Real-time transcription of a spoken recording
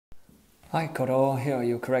Hi Koro, here are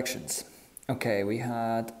your corrections. Okay, we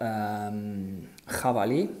had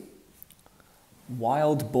javali,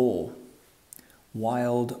 wild boar,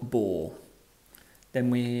 wild boar.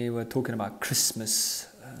 Then we were talking about Christmas.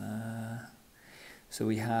 So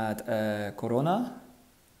we had corona,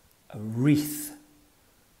 a wreath,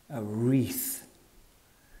 a wreath.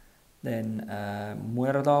 Then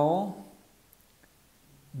muerdao,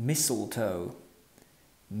 mistletoe,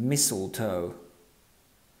 mistletoe.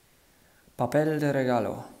 Papel de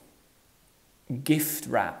regalo, gift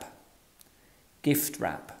wrap,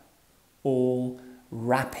 or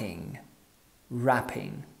wrapping,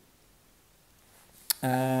 wrapping. Se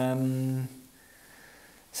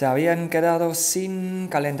habían quedado sin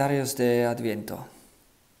calendarios de Adviento.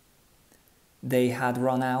 They had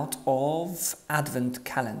run out of Advent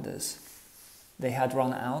calendars. They had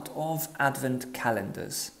run out of Advent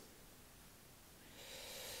calendars.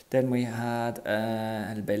 Then we had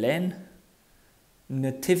el Belén.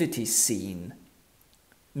 Nativity scene.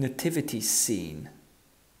 Nativity scene.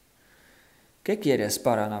 ¿Qué quieres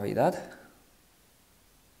para Navidad?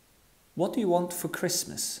 What do you want for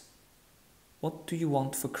Christmas? What do you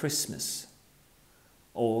want for Christmas?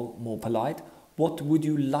 Or more polite, what would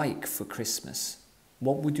you like for Christmas?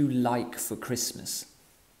 What would you like for Christmas?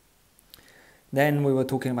 Then we were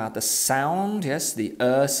talking about the sound, yes, the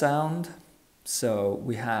sound. So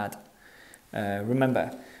we had,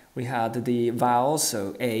 remember, we had the vowels,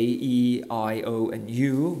 so A, E, I, O, and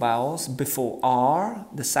U vowels. Before R,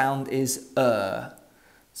 the sound is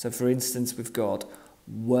So for instance, we've got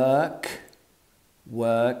work,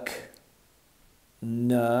 work,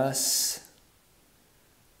 nurse,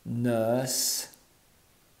 nurse,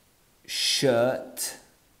 shirt,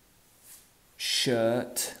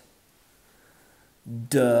 shirt,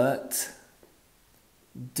 dirt,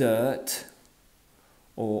 dirt,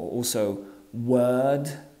 or also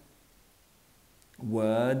word,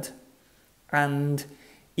 word, and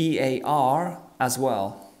EAR as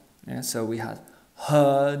well. Yeah, so we had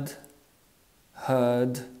heard,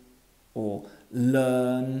 heard, or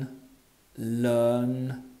learn,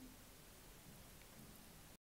 learn,